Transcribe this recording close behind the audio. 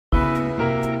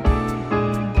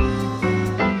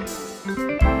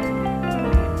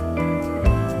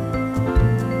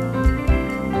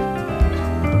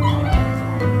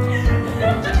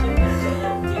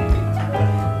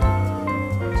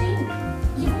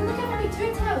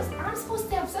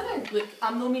Look,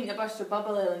 I'm no meaning to burst your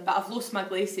bubble, Ellen, but I've lost my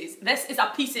glasses. This is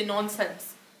a piece of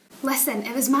nonsense. Listen,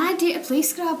 it was my idea to play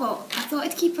Scrabble. I thought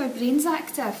it'd keep our brains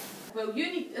active. Well,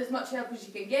 you need as much help as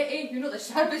you can get, eh? You're not the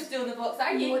sharpest tool in the box,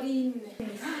 are you? Maureen.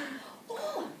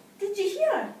 Oh, did you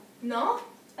hear? No.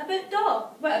 About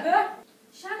Dot? What about?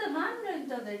 She had a man round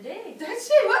the other day. Did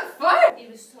she? What for? He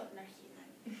was sorting her heat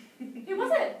out. Who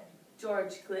was it?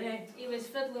 George Clooney. He was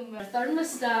fiddling with her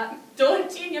thermostat. Don't,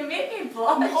 Jean, you make me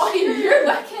blush. Maureen, you're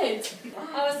wicked.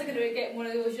 I was thinking about getting one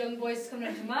of those young boys to come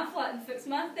round to my flat and fix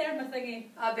my thermo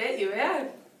thingy. I bet you were.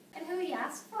 And who you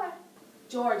asked for?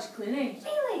 George Clooney.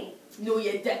 Really? No,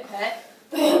 you dickhead.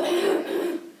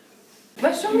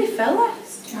 What's wrong with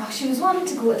Phyllis? Oh, she was wanting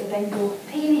to go to the bingo.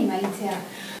 Pain mind to her.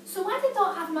 So why did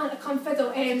Dot have a man to come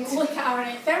fiddle and look at our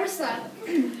thermostat?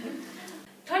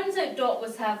 Turns out Dot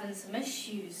was having some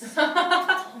issues.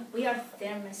 We are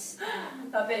thermostat.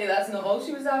 I bet you that's not all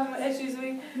she was having issues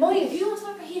with. Maureen, if you want to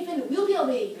start behaving, we'll be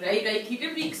away. Right, keep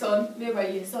your breeks on. Where were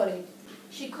you? Sorry.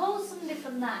 She called somebody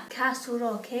from that Castle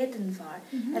Rock, Edinvar,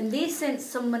 and they sent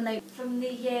someone out from the,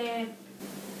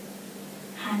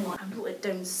 hang on, I wrote it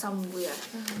down somewhere.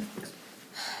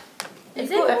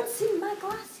 Has anyone seen my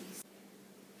glasses?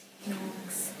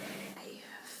 Yes.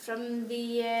 From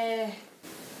the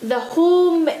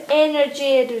Home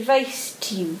Energy Advice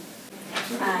Team.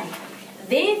 Aye.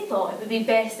 They thought it would be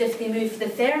best if they moved the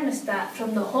thermostat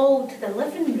from the hall to the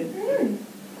living room.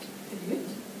 Good.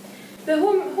 The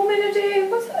home energy,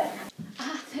 what's it?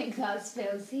 I think that's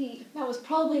Phil's heat. That was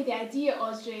probably the idea,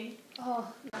 Audrey.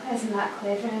 Oh, isn't that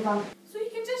clever, Eva? So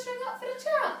you can just ring up for a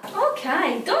chat.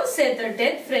 Okay, Dot said they're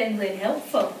dead friendly and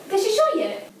helpful. Did she show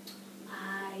you?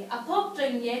 Aye, I popped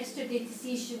round yesterday to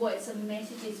see if she wanted some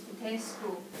messages for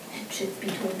Tesco. Truth be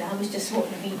told, I was just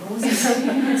wanting to be nosy.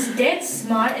 It's dead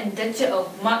smart and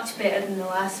digital, much better than the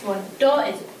last one. Dot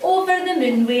is over the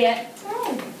moon with it.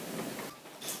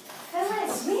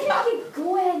 Phyllis, where are you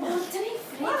going? Oh, don't be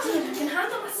afraid, I can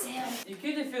handle myself. You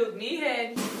could have fooled me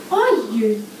then. Oh,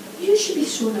 you should be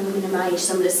showing a woman of my age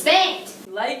some respect.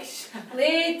 Like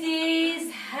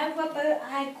Ladies, how about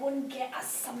I go and get us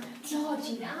some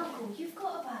Georgie, Alco, you've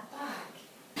got a bad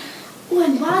back. Oh,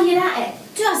 and while you're at it,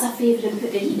 do us a favour and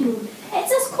put the heating on.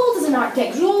 It's as cold as an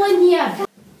Arctic roll in here.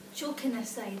 Joking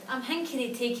aside, I'm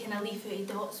hinking of taking a leaf out of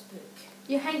Dot's book.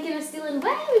 You're thinking of stealing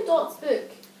what out of Dot's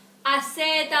book? I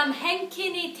said I'm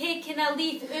hinking of taking a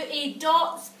leaf out of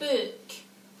Dot's book.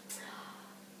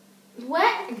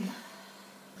 What?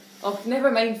 Oh, never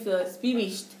mind, Phyllis. Be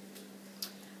wished.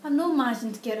 I'm not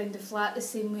managing to get around the flat the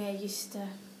same way I used to.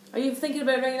 Are you thinking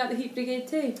about ringing up the Heat Brigade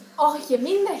too? Oh, you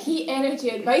mean the Heat Energy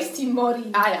Advice Team,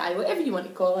 Maureen? Aye, whatever you want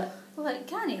to call it. Well, it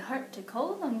can't hurt to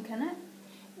call them, can it?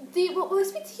 Will they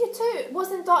speak to you too?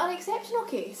 Wasn't Dot an exceptional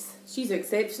case? She's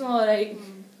exceptional, alright.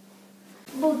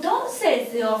 Well, Dot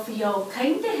says they offer you all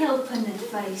kind of help and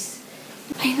advice.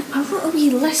 I wrote a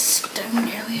wee list down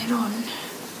earlier on.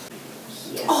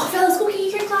 Here. Oh, fellas, go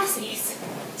get your glasses.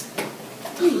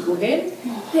 There you go again.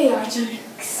 They are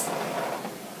drinks.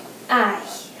 Aye.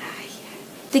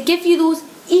 They give you those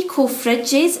eco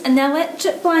fridges and the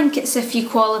electric blankets if you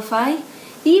qualify.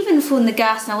 They even phone the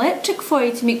gas and electric for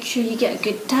you to make sure you get a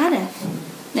good tariff.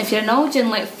 And if you're an Algin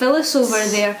like Phyllis over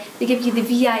there, they give you the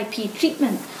VIP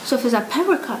treatment. So if there's a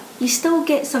power cut, you still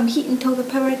get some heat until the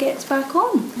power gets back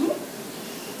on.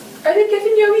 Are they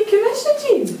giving you a wee commission,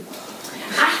 Jean?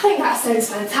 I think that sounds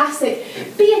fantastic.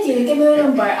 Be a dear and give me the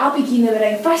number. I'll be giving them a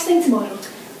ring first thing tomorrow.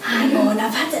 Hang on,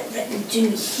 I've had it written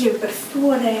down here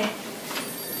before.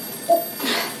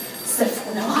 It's the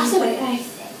phone. Oh, that's about right.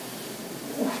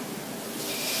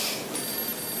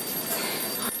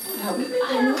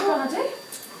 I know, Brandy.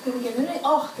 Who we giving it?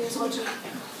 Oh, there's Audrey.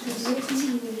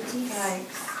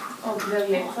 Thanks. Oh,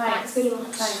 brilliant. Thanks very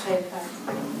much. Thanks.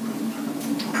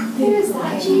 Who is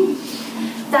that, Jean?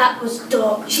 That was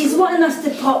Dot. She's wanting us to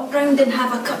pop round and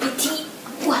have a cup of tea.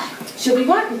 What? She'll be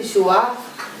wanting to show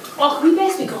off. Oh, we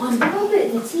best be gone. How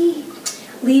about the tea?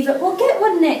 Leave it. We'll get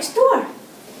one next door.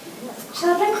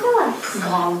 Shall I bring Phyllis?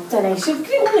 No, dunno.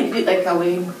 She'll only greet like a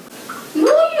wing.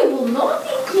 No, you will not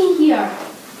take me here.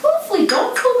 Hopefully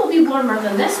Dot's home will be warmer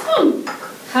than this one.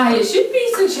 Aye, it should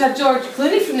be since you had George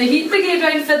Clooney from the Heat Brigade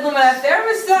round fiddling with a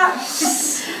thermostat.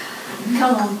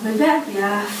 Come on, we better be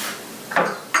off.